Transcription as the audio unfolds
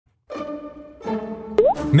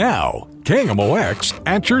Now, KMOX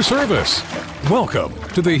at your service. Welcome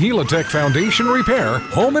to the Helitech Foundation Repair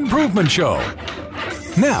Home Improvement Show.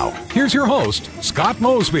 Now, here's your host, Scott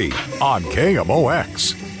Mosby on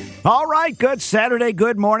KMOX. All right, good Saturday,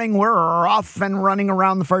 good morning. We're off and running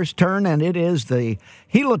around the first turn, and it is the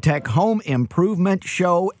Helitech Home Improvement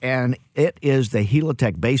Show, and it is the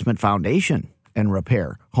Helitech Basement Foundation and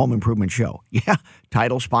Repair Home Improvement Show. Yeah,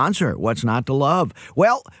 title sponsor. What's not to love?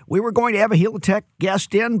 Well, we were going to have a Helitech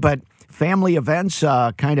guest in, but family events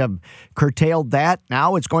kind of curtailed that.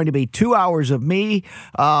 Now it's going to be 2 hours of me,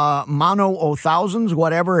 mono o thousands,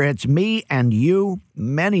 whatever. It's me and you.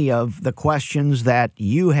 Many of the questions that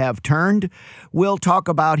you have turned, we'll talk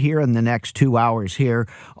about here in the next 2 hours here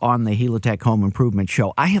on the Helitech Home Improvement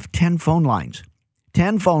Show. I have 10 phone lines.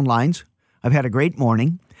 10 phone lines. I've had a great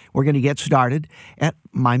morning. We're going to get started. And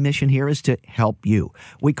my mission here is to help you.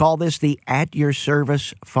 We call this the At Your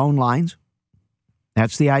Service phone lines.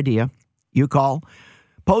 That's the idea. You call,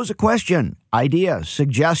 pose a question, idea,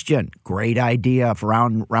 suggestion, great idea for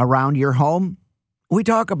around your home. We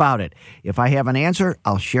talk about it. If I have an answer,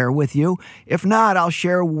 I'll share with you. If not, I'll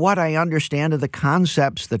share what I understand of the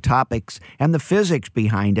concepts, the topics, and the physics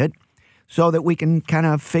behind it so that we can kind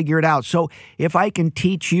of figure it out. So if I can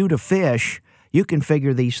teach you to fish, you can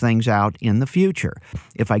figure these things out in the future.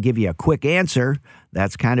 If I give you a quick answer,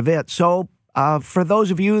 that's kind of it. So for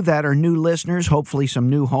those of you that are new listeners, hopefully some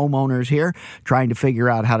new homeowners here, trying to figure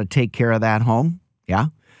out how to take care of that home, yeah?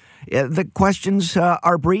 The questions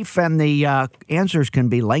are brief and the answers can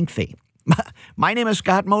be lengthy. My name is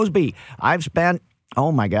Scott Mosby. I've spent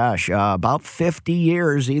about 50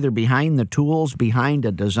 years either behind the tools, behind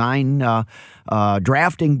a design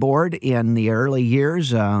drafting board in the early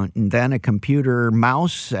years, and then a computer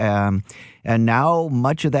mouse. And now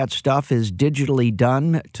much of that stuff is digitally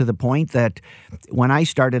done to the point that when I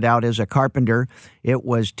started out as a carpenter, it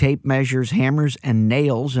was tape measures, hammers, and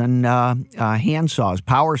nails, and hand saws.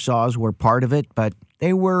 Power saws were part of it, but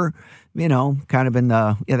they were, kind of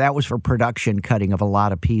that was for production cutting of a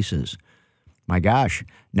lot of pieces. My gosh,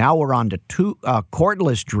 now we're on to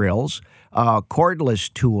cordless drills,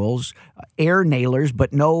 cordless tools, air nailers,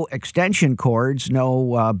 but no extension cords,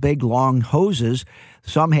 no big long hoses.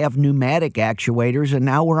 Some have pneumatic actuators, and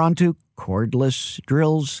now we're on to cordless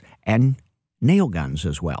drills and nail guns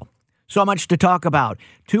as well. So much to talk about.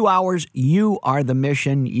 2 hours, you are the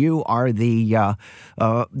mission. You are the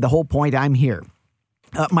whole point. I'm here.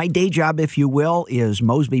 My day job, if you will, is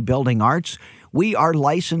Mosby Building Arts. We are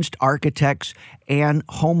licensed architects and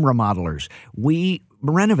home remodelers. We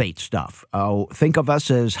renovate stuff. Think of us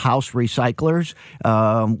as house recyclers.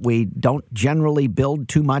 We don't generally build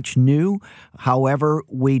too much new. However,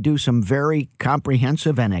 we do some very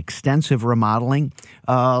comprehensive and extensive remodeling.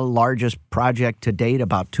 Largest project to date,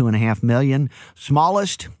 about $2.5 million.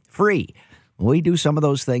 Smallest, free. We do some of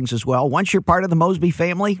those things as well. Once you're part of the Mosby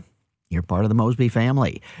family, you're part of the Mosby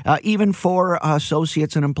family. Even for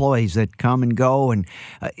associates and employees that come and go, and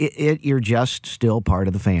you're just still part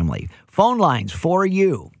of the family. Phone lines for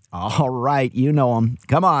you. All right, you know them.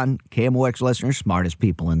 Come on, KMOX listeners, smartest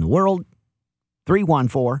people in the world.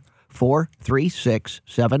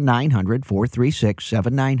 314-436-7900,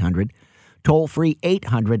 436-7900. Toll free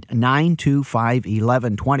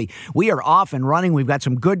 800-925-1120. We are off and running. We've got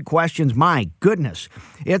some good questions. My goodness,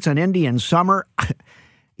 it's an Indian summer.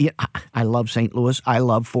 I love St. Louis. I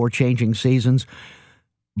love 4 changing seasons,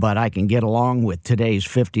 but I can get along with today's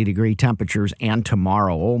 50-degree temperatures and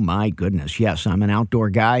tomorrow. Oh, my goodness. Yes, I'm an outdoor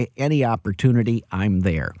guy. Any opportunity, I'm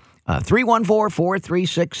there.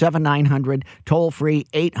 314-436-7900, toll-free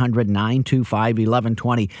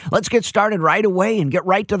 800-925-1120. Let's get started right away and get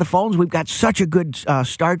right to the phones. We've got such a good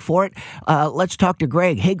start for it. Let's talk to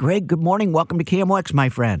Greg. Hey, Greg, good morning. Welcome to KMOX, my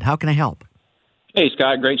friend. How can I help? Hey,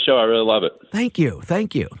 Scott, great show. I really love it. Thank you.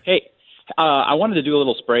 Hey, I wanted to do a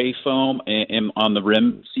little spray foam on the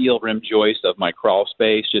rim joist of my crawl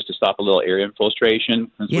space just to stop a little air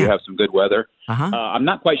infiltration since we have some good weather. I'm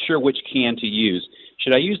not quite sure which can to use.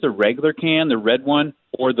 Should I use the regular can, the red one,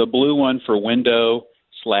 or the blue one for window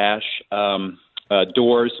 / doors,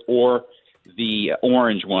 or the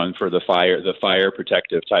orange one for the fire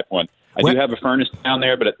protective type one? I do have a furnace down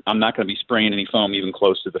there, but I'm not going to be spraying any foam even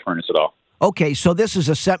close to the furnace at all. Okay, so this is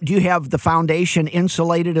do you have the foundation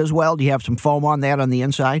insulated as well? Do you have some foam on that on the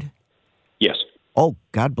inside? Yes. Oh,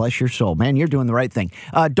 God bless your soul, man. You're doing the right thing.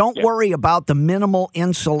 Don't worry about the minimal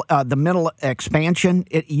expansion.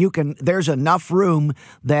 There's enough room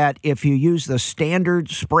that if you use the standard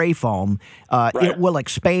spray foam, it will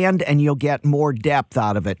expand and you'll get more depth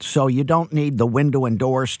out of it. So you don't need the window and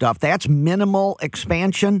door stuff. That's minimal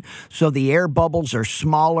expansion. So the air bubbles are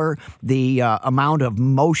smaller. The amount of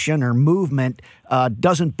motion or movement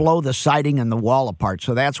doesn't blow the siding and the wall apart.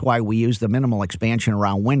 So that's why we use the minimal expansion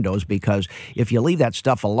around windows, because if you leave that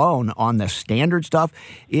stuff alone on the standard stuff,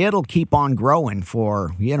 it'll keep on growing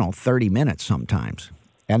for, 30 minutes sometimes.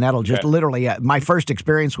 And that'll just literally, my first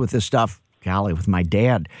experience with this stuff, golly, with my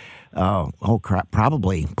dad,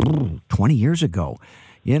 probably 20 years ago.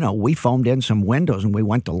 We foamed in some windows and we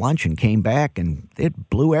went to lunch and came back and it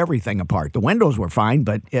blew everything apart. The windows were fine,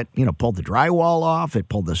 but it, pulled the drywall off. It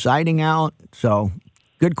pulled the siding out. So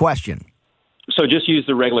good question. So just use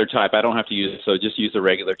the regular type. I don't have to use it. So just use the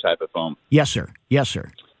regular type of foam. Yes, sir. Yes, sir.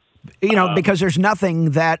 Because there's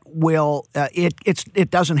nothing that will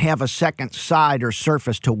it doesn't have a second side or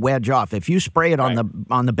surface to wedge off. If you spray it on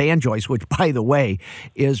the band joist, which by the way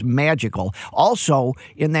is magical. Also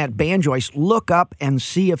in that band joist, look up and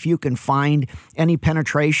see if you can find any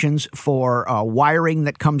penetrations for wiring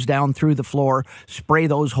that comes down through the floor. Spray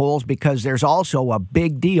those holes, because there's also a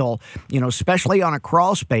big deal, especially on a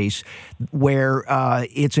crawl space where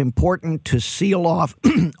it's important to seal off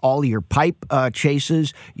all your pipe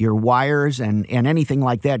chases, your wires and anything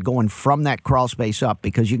like that going from that crawl space up,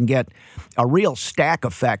 because you can get a real stack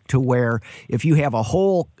effect to where if you have a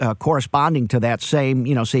hole corresponding to that same,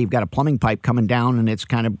 say you've got a plumbing pipe coming down and it's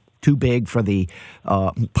kind of too big for the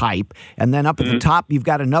pipe, and then up at the top you've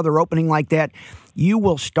got another opening like that, you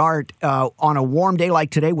will start on a warm day like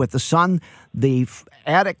today with the sun, the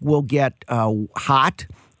attic will get hot,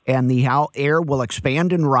 and the air will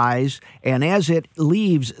expand and rise, and as it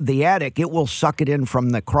leaves the attic, it will suck it in from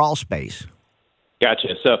the crawl space.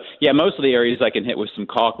 Gotcha. So, most of the areas I can hit with some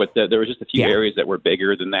caulk, but there were just a few areas that were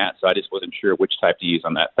bigger than that, so I just wasn't sure which type to use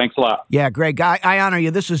on that. Thanks a lot. Yeah, Greg, I honor you.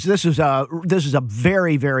 This is a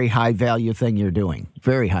very, very high value thing you're doing.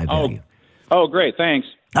 Very high value. Oh, great. Thanks.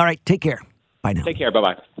 All right. Take care. Bye now. Take care.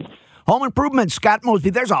 Bye-bye. Home Improvement, Scott Mosby.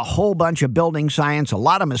 There's a whole bunch of building science, a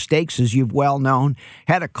lot of mistakes, as you've well known.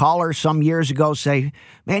 Had a caller some years ago say,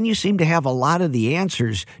 man, you seem to have a lot of the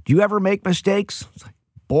answers. Do you ever make mistakes?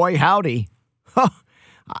 Boy, howdy.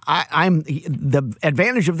 I'm the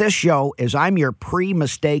advantage of this show is I'm your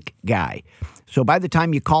pre-mistake guy. So by the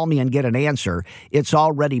time you call me and get an answer, it's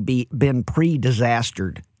already been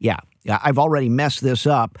pre-disastered. Yeah, I've already messed this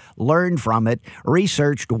up, learned from it,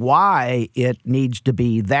 researched why it needs to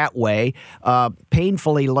be that way,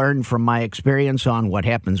 painfully learned from my experience on what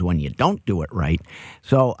happens when you don't do it right.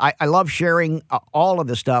 So I love sharing all of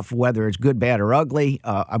the stuff, whether it's good, bad, or ugly.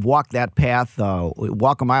 I've walked that path.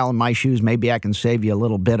 Walk a mile in my shoes. Maybe I can save you a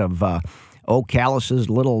little bit of calluses,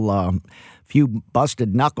 few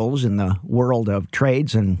busted knuckles in the world of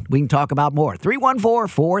trades, and we can talk about more.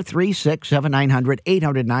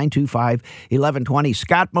 314-436-7900, 800-925-1120.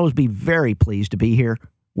 Scott Mosby, very pleased to be here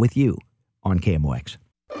with you on KMOX.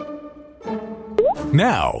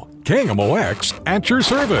 Now, KMOX at your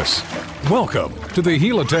service. Welcome to the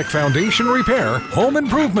Helitech Foundation Repair Home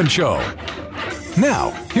Improvement Show. Now,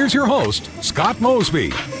 here's your host, Scott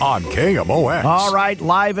Mosby, on KMOX. All right,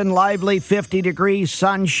 live and lively, 50 degrees,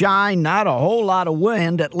 sunshine, not a whole lot of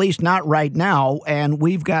wind, at least not right now, and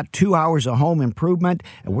we've got 2 hours of home improvement,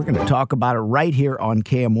 and we're going to talk about it right here on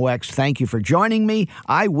KMOX. Thank you for joining me.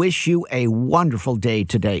 I wish you a wonderful day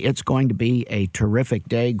today. It's going to be a terrific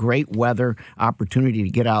day, great weather, opportunity to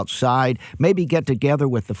get outside, maybe get together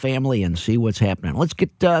with the family and see what's happening. Let's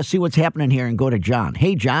see what's happening here and go to John.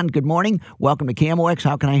 Hey, John, good morning. Welcome to KMOX.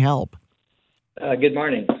 How can I help? Good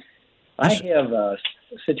morning. I have a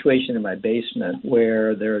situation in my basement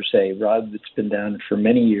where there's a rug that's been down for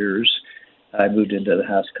many years. I moved into the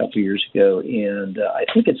house a couple of years ago, and I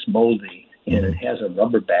think it's moldy, and it has a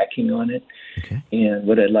rubber backing on it. Okay. And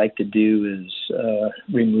what I'd like to do is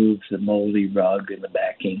remove the moldy rug and the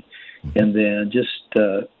backing, and then just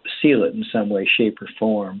seal it in some way, shape, or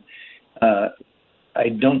form. I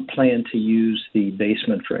don't plan to use the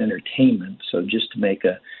basement for entertainment, so just to make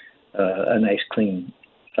a nice, clean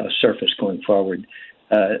surface going forward.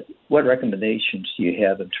 What recommendations do you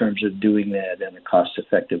have in terms of doing that in a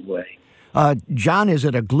cost-effective way? John, is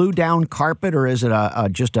it a glue-down carpet or is it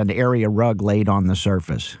just an area rug laid on the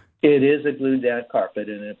surface? It is a glued-down carpet,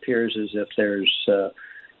 and it appears as if there's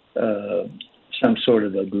some sort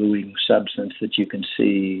of a gluing substance that you can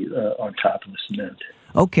see on top of the cement.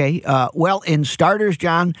 Okay. Well, in starters,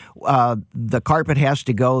 John, the carpet has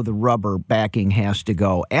to go. The rubber backing has to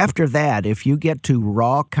go. After that, if you get to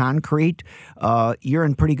raw concrete, you're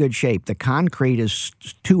in pretty good shape. The concrete is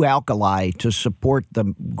too alkali to support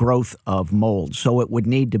the growth of mold, so it would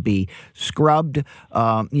need to be scrubbed,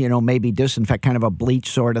 maybe disinfect, kind of a bleach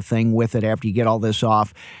sort of thing with it after you get all this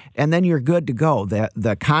off, and then you're good to go.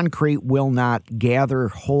 The concrete will not gather,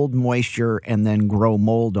 hold moisture, and then grow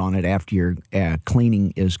mold on it after your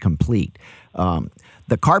cleaning is complete.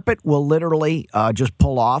 The carpet will literally just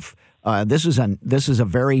pull off. This is a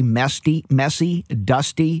very messy,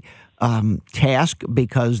 dusty task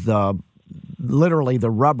because the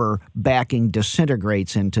rubber backing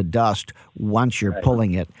disintegrates into dust once you're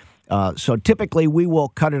pulling it. So typically we will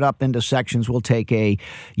cut it up into sections. We'll take a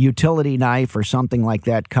utility knife or something like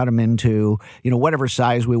that, cut them into, whatever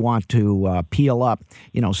size we want to peel up,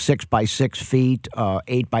 6 by 6 feet,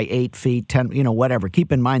 8 by 8 feet, 10, whatever.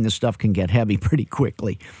 Keep in mind this stuff can get heavy pretty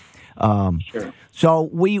quickly. Sure. So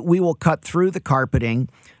we will cut through the carpeting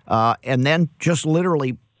and then just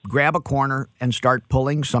literally grab a corner and start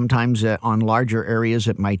pulling. Sometimes on larger areas,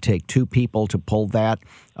 it might take 2 people to pull that.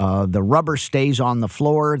 The rubber stays on the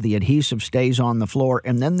floor, the adhesive stays on the floor,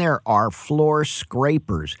 and then there are floor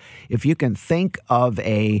scrapers. If you can think of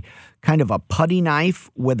a kind of a putty knife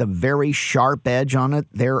with a very sharp edge on it,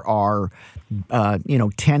 there are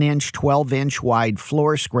 10-inch, 12-inch wide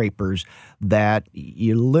floor scrapers that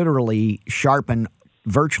you literally sharpen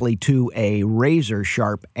virtually to a razor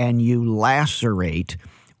sharp, and you lacerate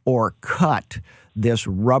or cut this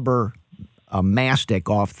rubber mastic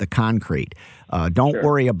off the concrete. Don't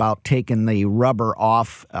worry about taking the rubber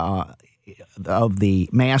off of the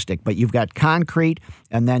mastic, but you've got concrete,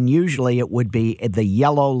 and then usually it would be the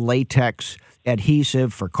yellow latex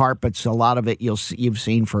adhesive for carpets. A lot of it you've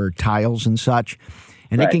seen for tiles and such.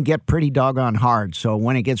 And it can get pretty doggone hard. So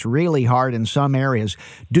when it gets really hard in some areas,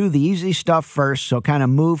 do the easy stuff first. So kind of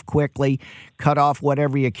move quickly, cut off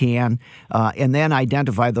whatever you can, and then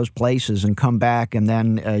identify those places and come back. And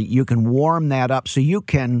then you can warm that up so you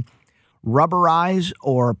can rubberize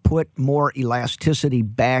or put more elasticity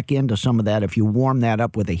back into some of that if you warm that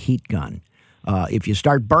up with a heat gun. If you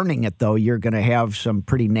start burning it, though, you're going to have some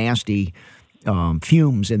pretty nasty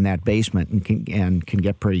fumes in that basement and can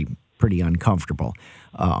get pretty uncomfortable.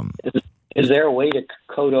 Is there a way to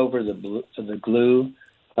coat over the glue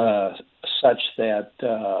such that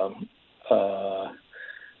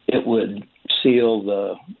it would seal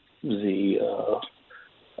the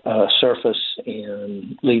surface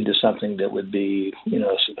and lead to something that would be,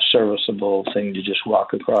 a serviceable thing to just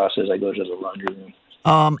walk across as I go to the laundry room?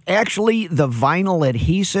 Actually, the vinyl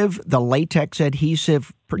adhesive, the latex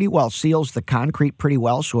adhesive, pretty well seals the concrete pretty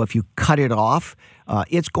well. So if you cut it off,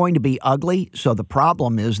 it's going to be ugly. So the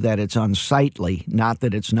problem is that it's unsightly, not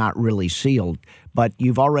that it's not really sealed. But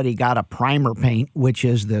you've already got a primer paint, which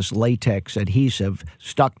is this latex adhesive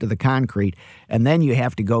stuck to the concrete. And then you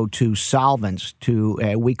have to go to solvents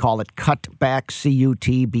we call it cutback,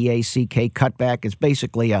 C-U-T-B-A-C-K, cutback. It's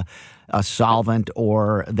basically a solvent,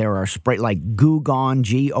 or there are spray like Goo Gone,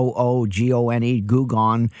 G-O-O-G-O-N-E, Goo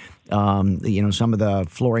Gone. Some of the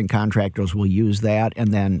flooring contractors will use that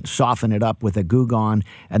and then soften it up with a Goo Gone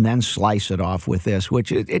and then slice it off with this,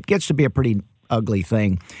 which it gets to be a pretty ugly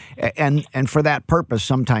thing. And for that purpose,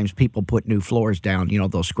 sometimes people put new floors down.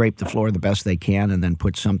 They'll scrape the floor the best they can and then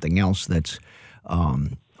put something else that's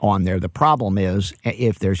on there. The problem is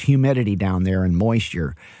if there's humidity down there and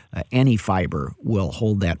moisture, any fiber will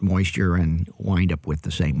hold that moisture and wind up with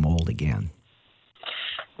the same mold again.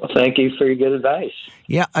 Well, thank you for your good advice.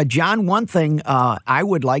 Yeah, John, one thing I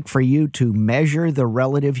would like for you to measure the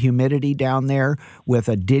relative humidity down there with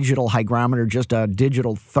a digital hygrometer, just a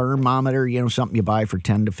digital thermometer, something you buy for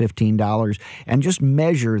 $10 to $15, and just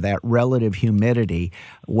measure that relative humidity.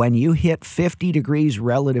 When you hit 50 degrees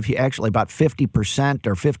relative, actually about 50%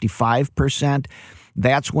 or 55%,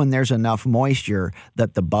 that's when there's enough moisture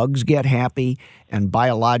that the bugs get happy and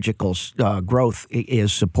biological growth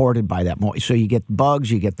is supported by that moisture. So you get bugs,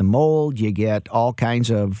 you get the mold, you get all kinds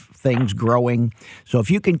of things growing. So if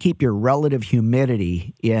you can keep your relative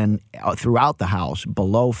humidity throughout the house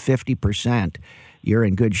below 50%, you're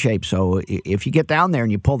in good shape. So if you get down there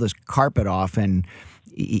and you pull this carpet off and,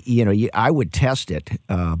 I would test it.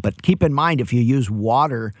 But keep in mind, if you use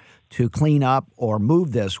water to clean up or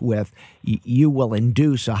move this with, you will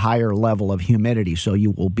induce a higher level of humidity, so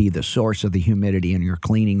you will be the source of the humidity in your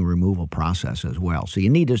cleaning removal process as well. So you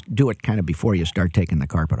need to do it kind of before you start taking the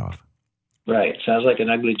carpet off. Right. Sounds like an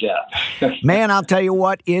ugly job. Man, I'll tell you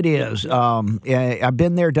what, it is. I've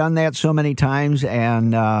been there, done that so many times,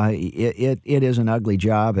 and it is an ugly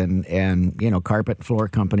job. And carpet and floor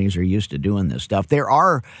companies are used to doing this stuff. There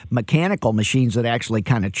are mechanical machines that actually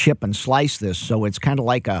kind of chip and slice this, so it's kind of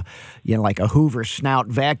like a Hoover snout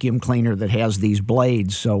vacuum cleaner that has these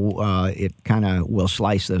blades, so it kind of will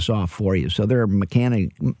slice this off for you. So there are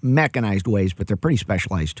mechanized ways, but they're pretty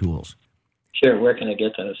specialized tools. Sure. Where can I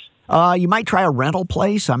get those? You might try a rental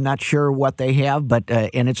place. I'm not sure what they have, but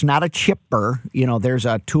and it's not a chipper. There's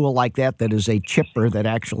a tool like that is a chipper that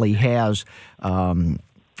actually has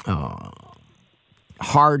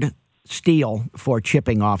hard steel for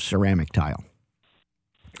chipping off ceramic tile.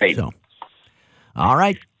 Great. So, all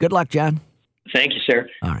right. Good luck, John. Thank you, sir.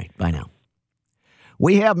 All right. Bye now.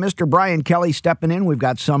 We have Mr. Brian Kelly stepping in. We've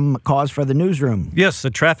got some cause for the newsroom. Yes, a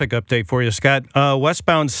traffic update for you, Scott.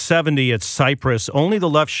 Westbound 70 at Cypress. Only the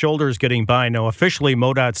left shoulder is getting by. Now, officially,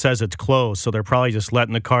 MoDOT says it's closed, so they're probably just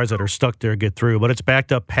letting the cars that are stuck there get through. But it's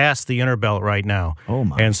backed up past the Interbelt right now. Oh,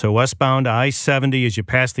 my. And so westbound I-70, as you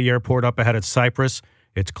pass the airport up ahead at Cypress,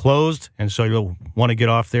 it's closed, and so you'll want to get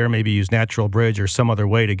off there, maybe use Natural Bridge or some other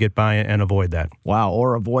way to get by and avoid that. Wow,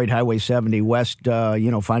 or avoid Highway 70 West,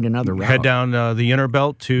 find another route. Head down the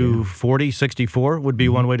Interbelt to 40, 64 would be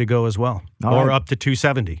one way to go as well, or up to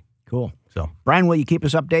 270. Cool. So, Brian, will you keep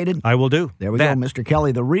us updated? I will do. There we go, Mr.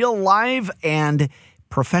 Kelly, the real live and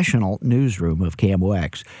professional newsroom of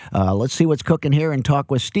KMOX. Let's see what's cooking here and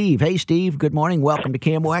talk with Steve. Hey, Steve, good morning. Welcome to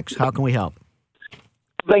KMOX. How can we help?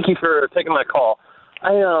 Thank you for taking my call.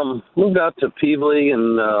 I moved out to Peevely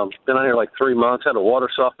and been out here like 3 months. Had a water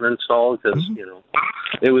softener installed because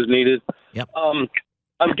it was needed. Yep. I'm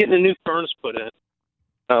getting a new furnace put in.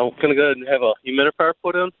 I'm gonna go ahead and have a humidifier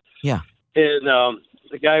put in. Yeah. And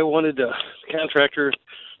the contractor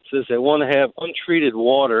says they want to have untreated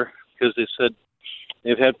water because they said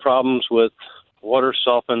they've had problems with water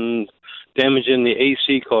softened damaging the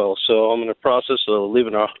AC coil. So I'm in the process of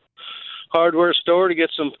leaving a hardware store to get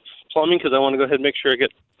some plumbing because I want to go ahead and make sure I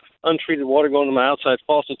get untreated water going to my outside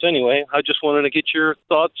faucets anyway. I just wanted to get your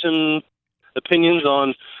thoughts and opinions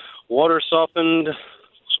on water softener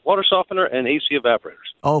and AC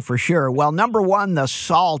evaporators. Oh, for sure. Well, number one, the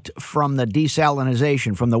salt from the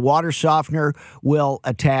desalinization from the water softener will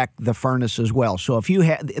attack the furnace as well. So if you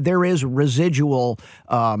there is residual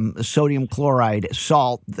sodium chloride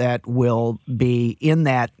salt that will be in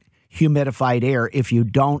that humidified air if you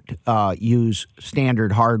don't use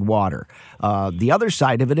standard hard water. The other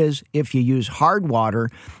side of it is if you use hard water,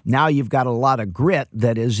 now you've got a lot of grit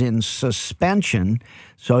that is in suspension.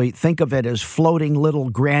 So you think of it as floating little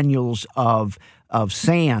granules of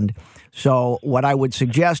sand. So what I would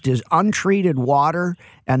suggest is untreated water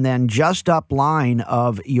and then just up line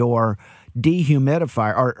of your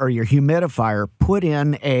dehumidifier or your humidifier, put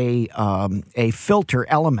in a filter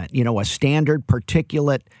element, a standard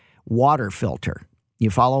particulate water filter.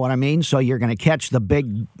 You follow what I mean? So you're going to catch the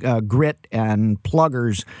big grit and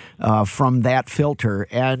pluggers from that filter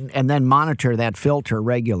and then monitor that filter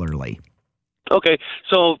regularly. Okay,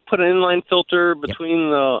 so put an inline filter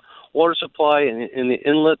between the water supply and the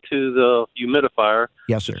inlet to the humidifier.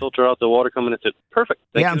 Yes, sir. To filter out the water coming into. Perfect.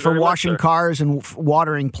 Thank you and for very washing much, cars and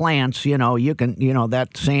watering plants, you can,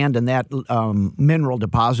 that sand and that mineral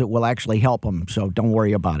deposit will actually help them. So don't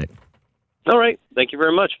worry about it. All right. Thank you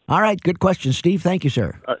very much. All right. Good question, Steve. Thank you,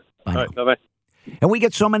 sir. All right. Bye. All right. Bye-bye. And we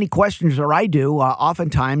get so many questions, or I do,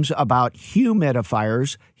 oftentimes about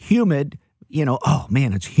humidifiers. Humid, oh,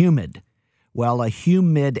 man, it's humid. Well, a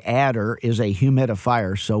humid adder is a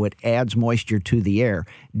humidifier, so it adds moisture to the air.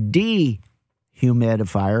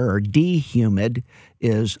 Dehumidifier or dehumid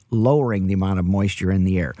is lowering the amount of moisture in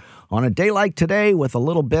the air. On a day like today, with a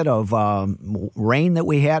little bit of rain that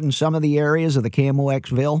we had in some of the areas of the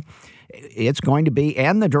KMOXville, it's going to be,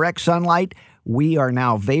 and the direct sunlight, we are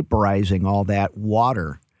now vaporizing all that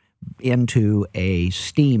water into a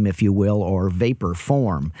steam, if you will, or vapor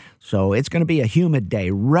form. So it's going to be a humid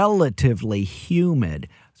day, relatively humid.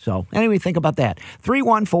 So anyway, think about that.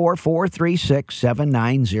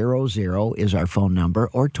 314-436-7900 is our phone number,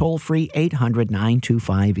 or toll-free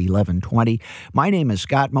 800-925-1120. My name is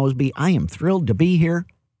Scott Mosby. I am thrilled to be here.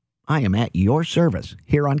 I am at your service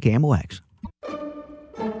here on KMOX.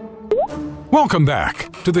 Welcome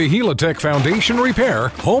back to the Helitech Foundation Repair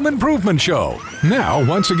Home Improvement Show. Now,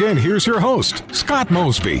 once again, here's your host, Scott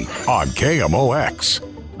Mosby, on KMOX.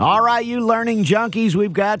 All right, you learning junkies,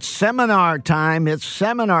 we've got seminar time. It's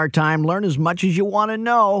seminar time. Learn as much as you want to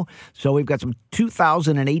know. So we've got some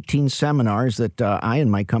 2018 seminars that I and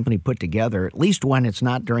my company put together, at least when it's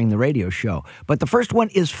not during the radio show. But the first one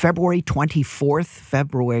is February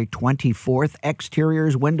 24th,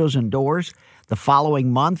 exteriors, windows, and doors. The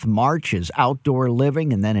following month, March, is outdoor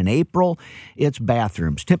living, and then in April, it's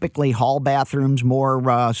bathrooms. Typically hall bathrooms,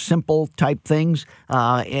 more simple type things.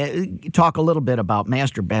 Talk a little bit about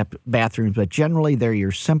master bathrooms, but generally they're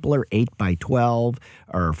your simpler 8x12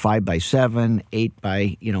 or 5x7,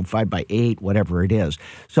 5x8, whatever it is.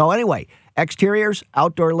 So anyway, exteriors,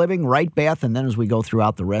 outdoor living, right bath, and then as we go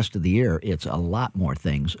throughout the rest of the year, it's a lot more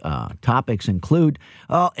things. Topics include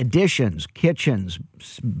additions, kitchens,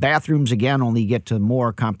 bathrooms. Again, only get to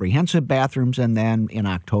more comprehensive bathrooms, and then in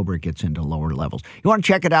October it gets into lower levels. You want to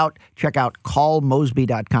check it out? Check out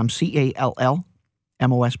callmosby.com,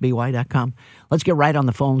 CALLMOSBY.com. Let's get right on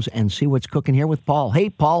the phones and see what's cooking here with Paul. Hey,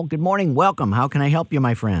 Paul, good morning. Welcome. How can I help you,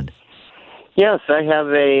 my friend? Yes, I have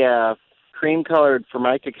a cream-colored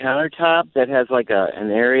Formica countertop that has like an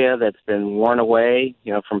area that's been worn away,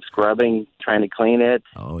 from scrubbing, trying to clean it.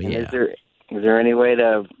 Oh, yeah. Is there any way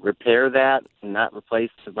to repair that and not replace?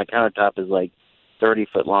 My countertop is like 30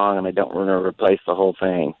 foot long, and I don't want to replace the whole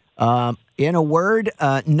thing. In a word,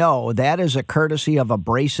 no. That is a courtesy of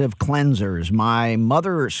abrasive cleansers. My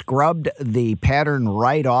mother scrubbed the pattern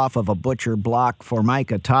right off of a Butcher Block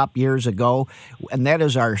Formica top years ago, and that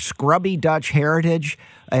is our Scrubby Dutch heritage,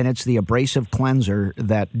 and it's the abrasive cleanser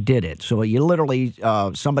that did it. So you literally,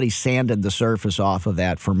 somebody sanded the surface off of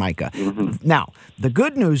that Formica. Mm-hmm. Now, the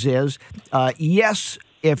good news is, yes,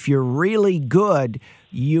 if you're really good,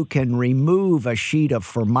 you can remove a sheet of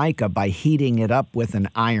Formica by heating it up with an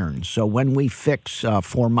iron. So when we fix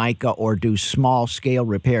Formica or do small-scale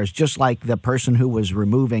repairs, just like the person who was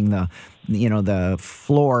removing the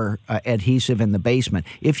floor adhesive in the basement,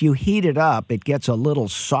 if you heat it up, it gets a little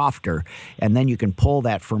softer, and then you can pull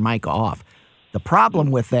that Formica off. The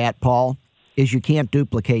problem with that, Paul, is you can't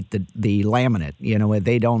duplicate the laminate.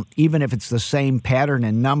 They don't, even if it's the same pattern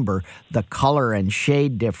and number, the color and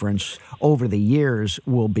shade difference over the years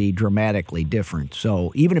will be dramatically different.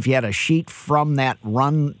 So even if you had a sheet from that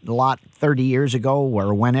run lot 30 years ago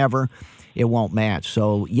or whenever, it won't match.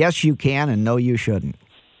 So yes, you can, and no, you shouldn't.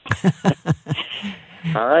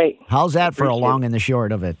 All right. How's that for a long and the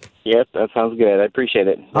short of it? Yep, that sounds good. I appreciate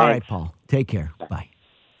it. Thanks. All right, Paul. Take care. Bye.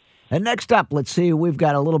 And next up, let's see, we've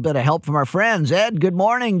got a little bit of help from our friends. Ed, good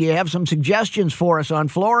morning. Do you have some suggestions for us on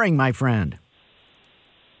flooring, my friend?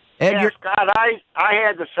 Ed, yeah, Scott, I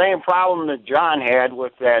had the same problem that John had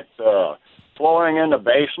with that flooring in the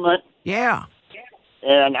basement. Yeah.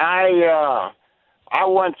 And I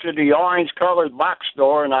went to the orange-colored box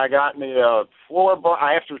store, and I got me a floor buffer.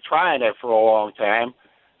 After trying it for a long time,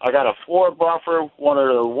 I got a floor buffer, one of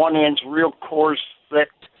the 1-inch real coarse, thick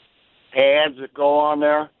pads that go on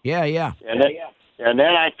there. Yeah. And then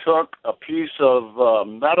I took a piece of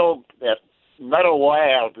metal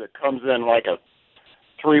lab that comes in like a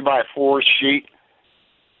 3x4 sheet,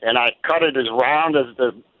 and I cut it as round as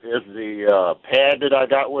the pad that I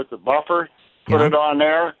got with the buffer, put it on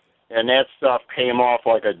there, and that stuff came off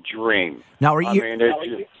like a dream. Now,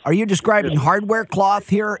 are you describing hardware cloth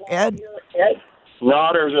here, Ed?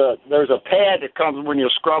 No, there's a pad that comes when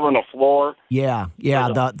you're scrubbing the floor. Yeah,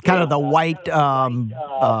 the kind of the white 3M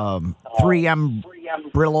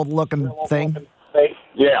Brillo looking thing.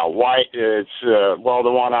 Yeah, white. It's the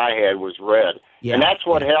one I had was red, and that's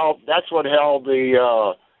what held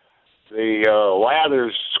the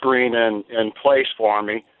lather screen in place for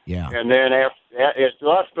me. Yeah, and then it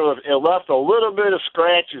left a little bit of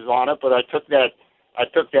scratches on it, but I took that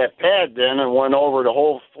pad then and went over the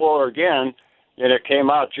whole floor again. And it came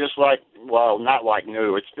out just like, not like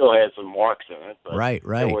new. It still had some marks in it. But right.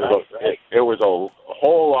 It was a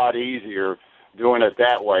whole lot easier doing it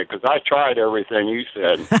that way because I tried everything you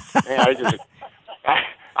said. Man,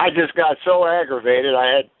 I just got so aggravated. I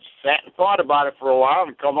had sat and thought about it for a while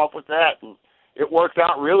and come up with that, and it worked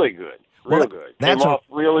out really good. Real good. Came off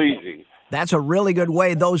real easy. That's a really good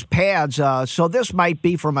way, those pads. So this might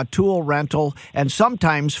be from a tool rental, and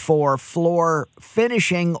sometimes for floor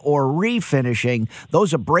finishing or refinishing,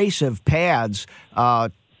 those abrasive pads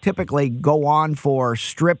typically go on for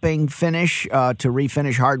stripping finish to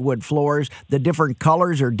refinish hardwood floors. The different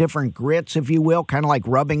colors or different grits, if you will, kind of like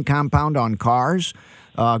rubbing compound on cars.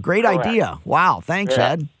 Great idea. Wow. Thanks,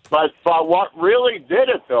 Ed. But what really did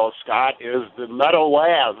it, though, Scott, is the metal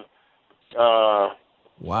lab.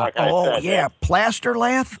 Wow. Like I said, plaster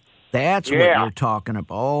lath? That's what you're talking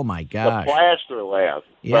about. Oh, my gosh. The plaster lath.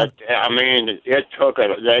 Yeah. But, I mean, it took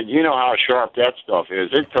it. You know how sharp that stuff is.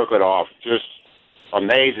 It took it off just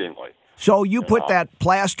amazingly. So you put that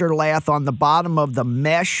plaster lath on the bottom of the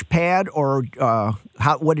mesh pad, or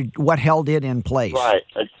what held it in place? Right.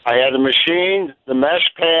 I had a machine, the mesh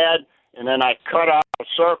pad, and then I cut out a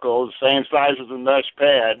circle the same size as the mesh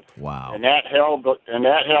pad. Wow. And that held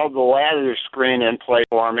the lather screen in place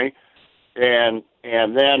for me. And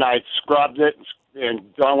then I scrubbed it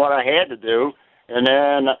and done what I had to do. And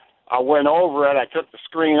then I went over it. I took the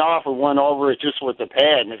screen off and went over it just with the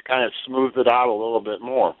pad, and it kind of smoothed it out a little bit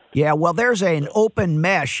more. Yeah, well, there's an open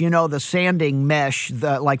mesh, the sanding mesh,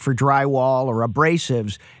 like for drywall or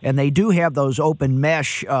abrasives, and they do have those open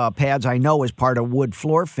mesh pads, I know, as part of wood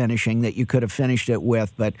floor finishing that you could have finished it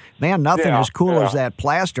with. But, man, nothing as cool as that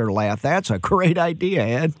plaster lath. That's a great idea,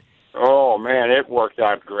 Ed. Oh, man, it worked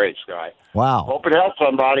out great, Scott. Wow. Hope it helped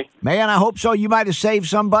somebody. Man, I hope so. You might have saved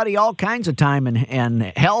somebody all kinds of time and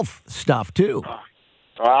health stuff, too.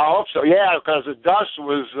 I hope so, yeah, because the dust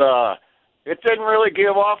was, it didn't really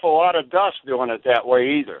give off a lot of dust doing it that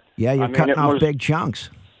way either. Yeah, you're cutting off big chunks.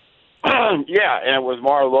 Yeah, and it was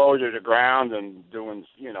more low to the ground and doing,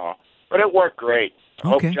 but it worked great. I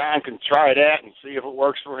hope John can try that and see if it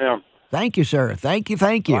works for him. Thank you, sir. Thank you.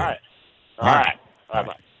 All right.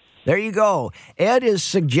 Bye-bye. There you go. Ed's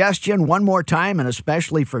suggestion one more time, and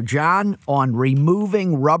especially for John, on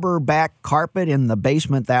removing rubber back carpet in the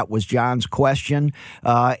basement. That was John's question.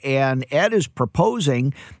 And Ed is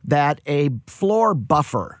proposing that a floor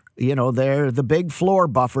buffer, they're the big floor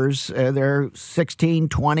buffers. They're 16,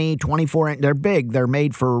 20, 24. They're big. They're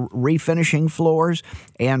made for refinishing floors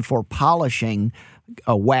and for polishing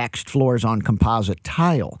waxed floors on composite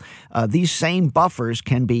tile. These same buffers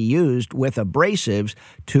can be used with abrasives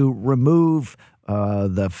to remove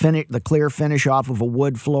the clear finish off of a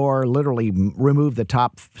wood floor, literally remove the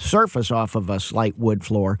top surface off of a slight wood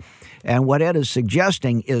floor. And what Ed is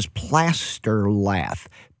suggesting is plaster lath.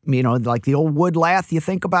 Like the old wood lath you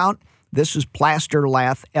think about. This is plaster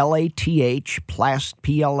lath, L-A-T-H,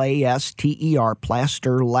 P-L-A-S-T-E-R,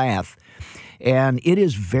 plaster lath. And it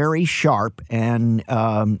is very sharp, and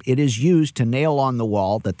it is used to nail on the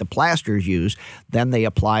wall that the plasters use. Then they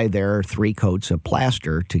apply their 3 coats of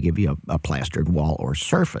plaster to give you a plastered wall or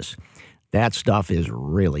surface. That stuff is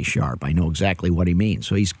really sharp. I know exactly what he means.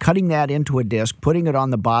 So he's cutting that into a disc, putting it on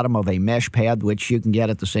the bottom of a mesh pad, which you can get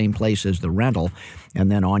at the same place as the rental, and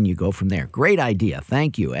then on you go from there. Great idea.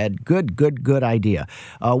 Thank you, Ed. Good idea.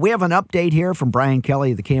 We have an update here from Brian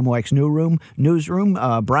Kelly of the KMOX newsroom.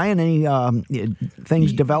 Brian, any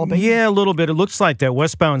things developing? Yeah, a little bit. It looks like that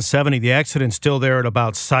westbound 70, the accident's still there at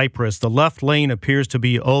about Cypress. The left lane appears to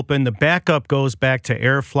be open. The backup goes back to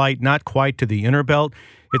Air Flight, not quite to the inner belt.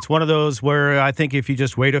 It's one of those where I think if you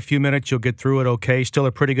just wait a few minutes, you'll get through it okay. Still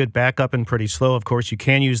a pretty good backup and pretty slow. Of course, you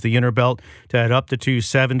can use the inner belt to head up to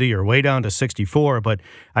 270 or way down to 64, but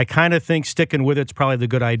I kind of think sticking with it's probably the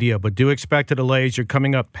good idea. But do expect a delay as you're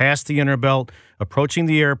coming up past the inner belt, approaching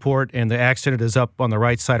the airport, and the accident is up on the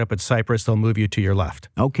right side up at Cypress. They'll move you to your left.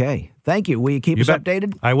 Okay. Thank you. Will you keep us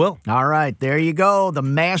updated? I will. All right. There you go. The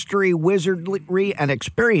mastery, wizardry, and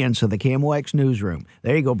experience of the KMOX newsroom.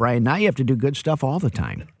 There you go, Brian. Now you have to do good stuff all the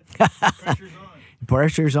time.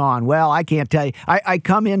 Pressure's on. Well, I can't tell you. I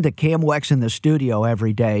come into KMOX in the studio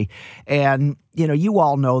every day, and, you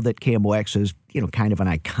all know that KMOX is, kind of an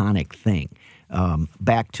iconic thing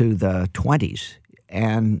back to the 20s.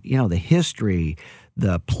 And, the history,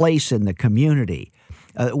 the place in the community.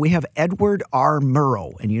 We have Edward R.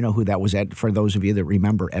 Murrow, and you know who that was, for those of you that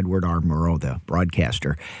remember Edward R. Murrow, the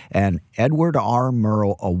broadcaster, an Edward R.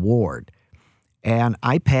 Murrow Award. And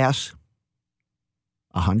I pass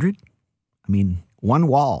 100? I mean, one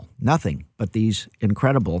wall, nothing but these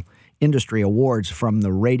incredible industry awards from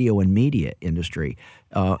the radio and media industry.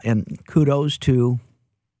 And kudos to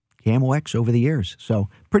KMOX over the years. So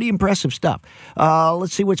pretty impressive stuff.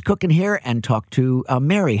 Let's see what's cooking here and talk to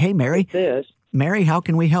Mary. Hey, Mary. Yes. Mary, how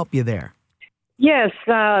can we help you there? Yes,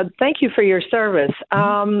 thank you for your service.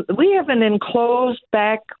 We have an enclosed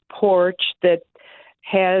back porch that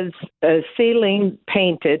has a ceiling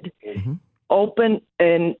painted, open,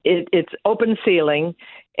 and it's open ceiling,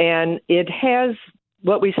 and it has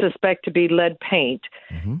what we suspect to be lead paint.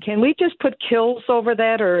 Can we just put kills over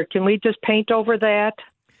that, or can we just paint over that?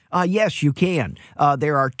 Yes, you can.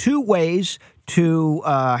 There are 2 ways to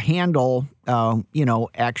handle,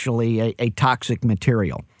 actually a toxic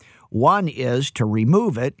material. One is to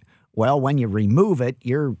remove it. Well, when you remove it,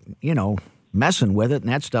 you're, messing with it,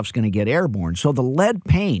 and that stuff's going to get airborne. So the lead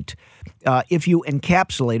paint, if you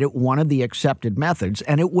encapsulate it, one of the accepted methods,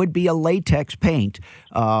 and it would be a latex paint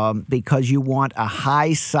because you want a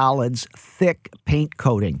high solids, thick paint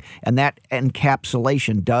coating, and that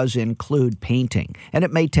encapsulation does include painting. And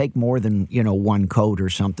it may take more than, one coat or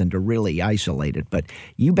something to really isolate it, but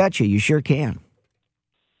you betcha you sure can.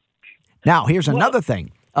 Now, here's another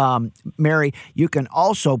thing. Mary, you can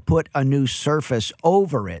also put a new surface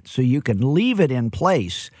over it, so you can leave it in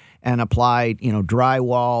place and apply,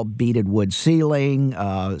 drywall, beaded wood ceiling,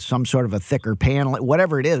 some sort of a thicker panel,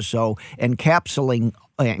 whatever it is. So encapsulating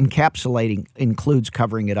includes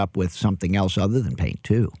covering it up with something else other than paint,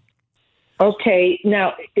 too. Okay.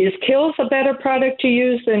 Now, is Kills a better product to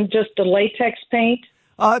use than just a latex paint?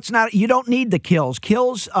 It's not. You don't need the Kills.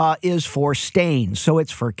 Kills is for stains, so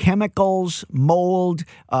it's for chemicals, mold,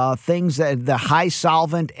 things that the high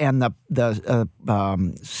solvent and the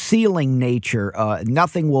sealing nature.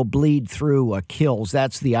 Nothing will bleed through Kills.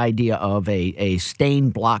 That's the idea of a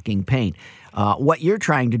stain blocking paint. What you're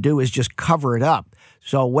trying to do is just cover it up.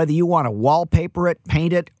 So whether you want to wallpaper it,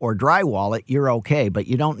 paint it, or drywall it, you're okay. But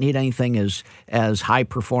you don't need anything as high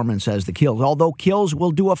performance as the Kills. Although Kills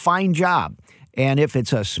will do a fine job. And if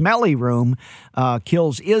it's a smelly room,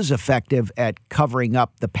 Kills is effective at covering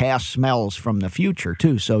up the past smells from the future,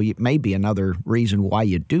 too. So it may be another reason why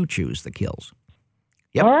you do choose the Kills.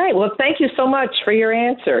 Yep. All right. Well, thank you so much for your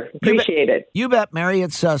answer. Appreciate it. You bet, Mary.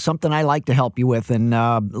 It's something I like to help you with. And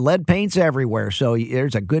lead paint's everywhere, so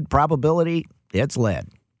there's a good probability it's lead.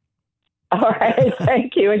 All right.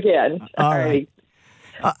 Thank you again. All right.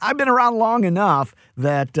 I've been around long enough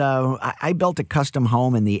that I built a custom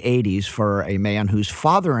home in the 80s for a man whose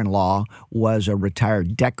father-in-law was a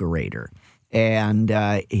retired decorator. And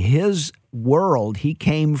his world, he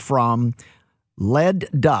came from lead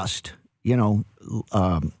dust,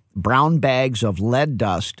 brown bags of lead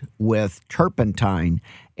dust with turpentine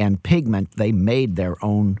and pigment. They made their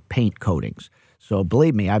own paint coatings. So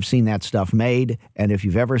believe me, I've seen that stuff made. And if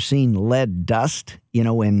you've ever seen lead dust,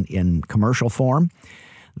 in commercial form,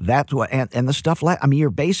 that's what, and the stuff, you're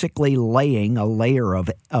basically laying a layer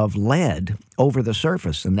of lead over the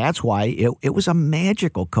surface. And that's why it was a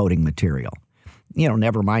magical coating material.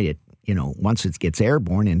 Never mind it, once it gets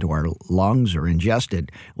airborne into our lungs or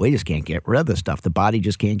ingested, we just can't get rid of the stuff. The body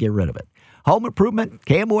just can't get rid of it. Home Improvement,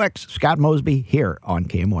 KMOX, Scott Mosby here on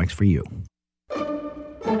KMOX for you.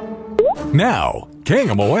 Now,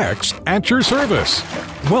 KMOX at your service.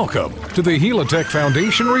 Welcome to the Helitech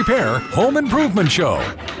Foundation Repair Home Improvement Show.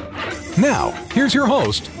 Now, here's your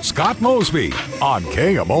host, Scott Mosby on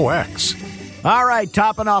KMOX. All right,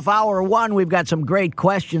 topping off hour one, we've got some great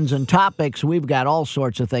questions and topics. We've got all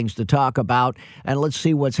sorts of things to talk about. And let's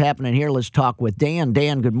see what's happening here. Let's talk with Dan.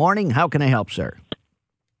 Dan, good morning. How can I help, sir?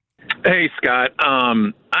 Hey, Scott.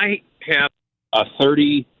 I have a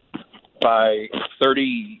 30 by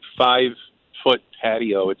 35-foot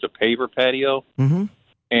patio. It's a paver patio. Mm-hmm.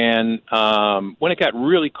 And when it got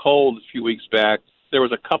really cold a few weeks back, there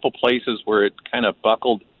was a couple places where it kind of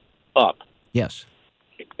buckled up. Yes.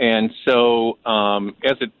 And so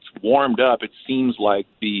as it's warmed up, it seems like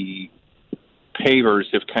the pavers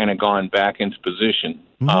have kind of gone back into position.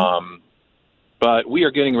 Mm-hmm. But we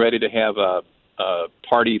are getting ready to have a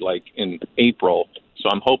party like in April, so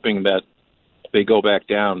I'm hoping that they go back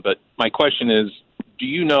down. But my question is, do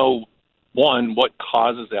you know, one, what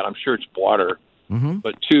causes that? I'm sure it's water. Mm-hmm.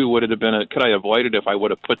 But two, could I avoid it if I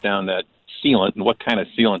would have put down that sealant? And what kind of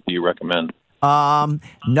sealant do you recommend?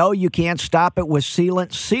 No, you can't stop it with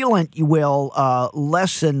sealant. Sealant will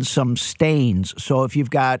lessen some stains. So if you've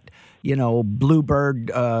got,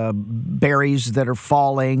 bluebird berries that are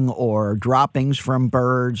falling or droppings from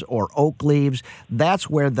birds or oak leaves, that's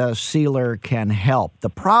where the sealer can help. The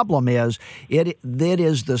problem is it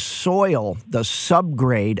is the soil, the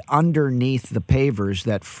subgrade underneath the pavers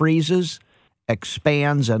that freezes,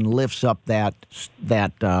 expands, and lifts up that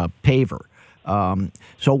paver.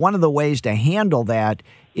 So one of the ways to handle that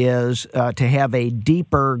is to have a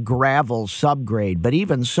deeper gravel subgrade. But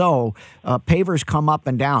even so, pavers come up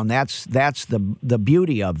and down. That's the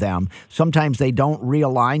beauty of them. Sometimes they don't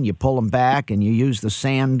realign. You pull them back and you use the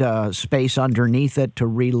sand space underneath it to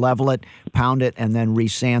re-level it, pound it, and then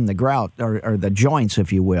re-sand the grout or the joints,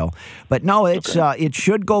 if you will. But no, it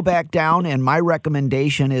should go back down. And my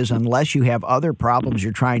recommendation is, unless you have other problems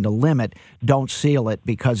you're trying to limit, don't seal it,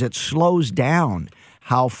 because it slows down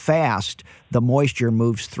how fast the moisture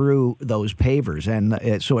moves through those pavers.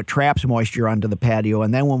 And so it traps moisture onto the patio.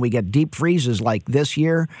 And then when we get deep freezes like this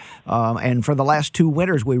year, and for the last 2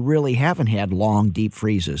 winters, we really haven't had long, deep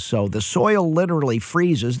freezes. So the soil literally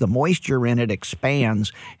freezes, the moisture in it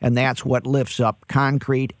expands, and that's what lifts up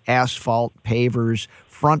concrete, asphalt, pavers,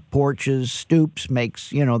 front porches, stoops, makes,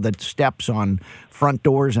 the steps on front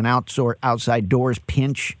doors and outside doors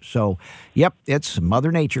pinch. So, yep, it's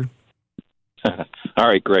Mother Nature. All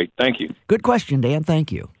right, great. Thank you. Good question, Dan.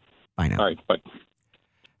 Thank you. Bye now. All right, bye.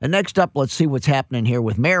 And next up, let's see what's happening here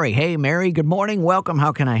with Mary. Hey, Mary, good morning. Welcome.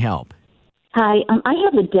 How can I help? Hi. I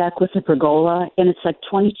have a deck with a pergola, and it's like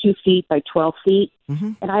 22 feet by 12 feet.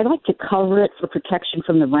 Mm-hmm. And I like to cover it for protection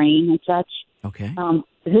from the rain and such. Okay.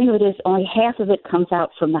 The thing of it is, only half of it comes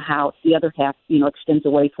out from the house. The other half, extends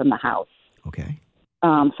away from the house. Okay.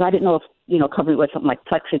 So I didn't know if, covering it with something like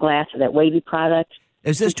plexiglass or that wavy product.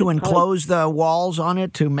 Is this to enclose the walls on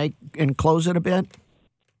it, to enclose it a bit?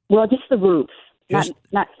 Well, just the roof, not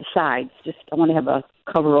the sides. Just I want to have a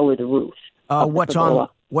cover over the roof. What's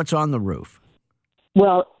on the roof?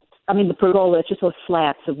 Well, the pergola, it's just those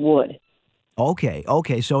slats of wood. Okay.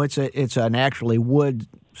 So it's an actually wood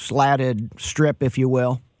slatted strip, if you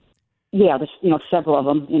will. Yeah, there's several of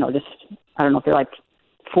them. Just I don't know if they're like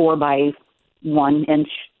 4 by 1 inch.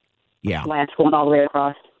 Yeah. Slats going all the way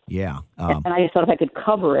across. Yeah. And I just thought if I could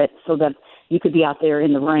cover it so that you could be out there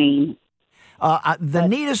in the rain. The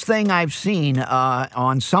neatest thing I've seen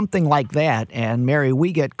on something like that, and Mary,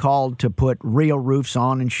 we get called to put real roofs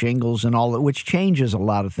on and shingles and all that, which changes a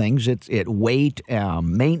lot of things. It's weight,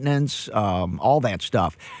 maintenance, all that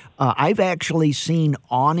stuff. I've actually seen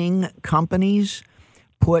awning companies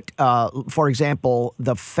put, for example,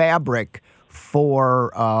 the fabric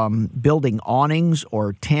for building awnings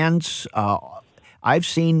or tents. I've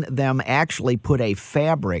seen them actually put a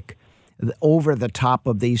fabric over the top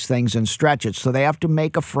of these things and stretch it. So they have to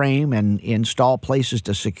make a frame and install places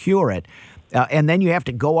to secure it. And then you have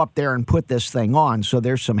to go up there and put this thing on. So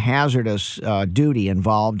there's some hazardous duty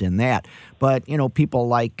involved in that. But, people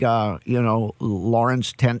like,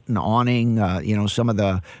 Lawrence Tent and Awning, some of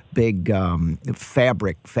the big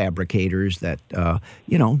fabricators that,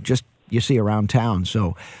 just you see around town.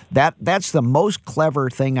 So that's the most clever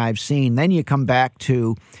thing I've seen. Then you come back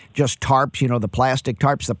to just tarps, the plastic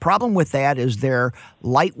tarps. The problem with that is they're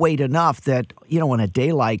lightweight enough that, in a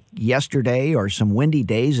day like yesterday or some windy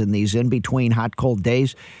days and these in-between hot, cold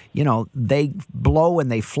days, they blow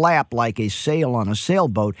and they flap like a sail on a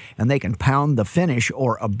sailboat, and they can pound the finish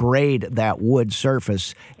or abrade that wood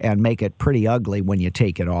surface and make it pretty ugly when you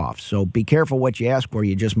take it off. So be careful what you ask for.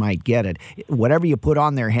 You just might get it. Whatever you put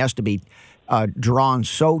on there has to be drawn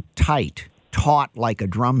so tight, taut like a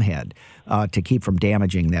drumhead, to keep from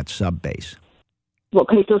damaging that sub base. Well,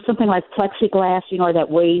 okay, so something like plexiglass, or that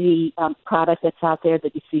wavy product that's out there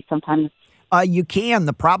that you see sometimes. You can.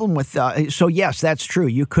 The problem with so yes, that's true.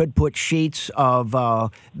 You could put sheets of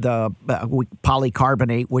the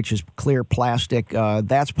polycarbonate, which is clear plastic.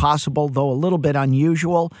 That's possible, though a little bit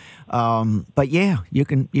unusual. But yeah, you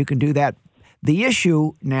can do that. The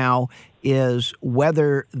issue now is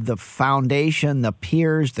whether the foundation, the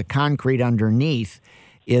piers, the concrete underneath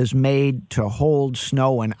is made to hold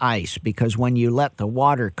snow and ice, because when you let the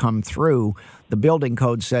water come through, the building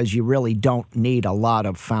code says you really don't need a lot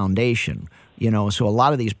of foundation. So a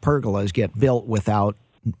lot of these pergolas get built without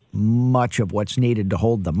much of what's needed to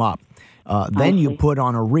hold them up. Then you put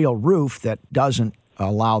on a real roof that doesn't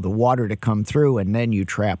allow the water to come through, and then you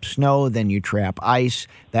trap snow, then you trap ice.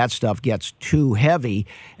 That stuff gets too heavy,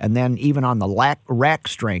 and then even on the rack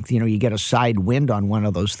strength, you get a side wind on one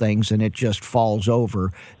of those things, and it just falls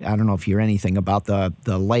over. I don't know if you're anything about the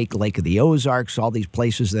Lake of the Ozarks, all these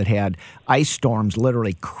places that had ice storms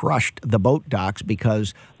literally crushed the boat docks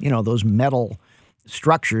because, those metal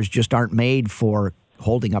structures just aren't made for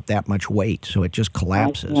holding up that much weight, so it just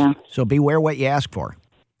collapses. Yeah. So beware what you ask for.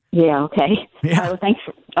 Yeah, okay. Yeah. Thanks.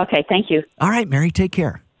 Okay, thank you. All right, Mary, take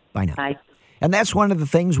care. Bye now. Bye. And that's one of the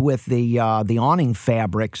things with the awning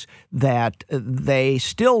fabrics, that they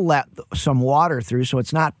still let some water through, so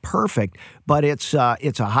it's not perfect, but it's a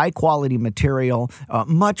high quality material,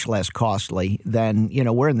 much less costly than,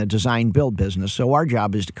 we're in the design build business, so our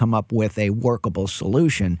job is to come up with a workable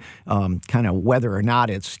solution, kind of whether or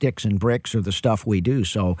not it's sticks and bricks or the stuff we do.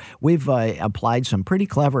 So we've applied some pretty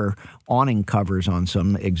clever awning covers on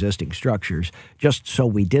some existing structures, just so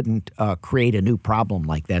we didn't create a new problem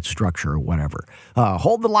like that structure or whatever. whatever.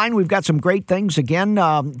 Hold the line. We've got some great things. Again,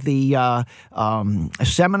 the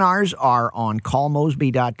seminars are on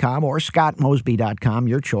callmosby.com or scottmosby.com.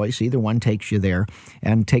 Your choice. Either one takes you there.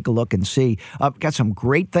 And take a look and see. Got some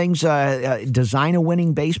great things. Design a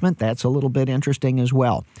winning basement. That's a little bit interesting as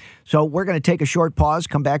well. So we're going to take a short pause,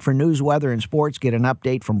 come back for news, weather, and sports, get an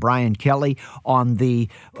update from Brian Kelly on the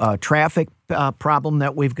traffic problem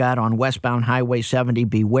that we've got on westbound Highway 70.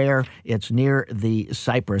 Beware, it's near the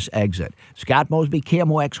Cypress exit. Scott Mosby,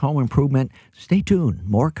 KMOX Home Improvement. Stay tuned.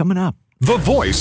 More coming up. The Voice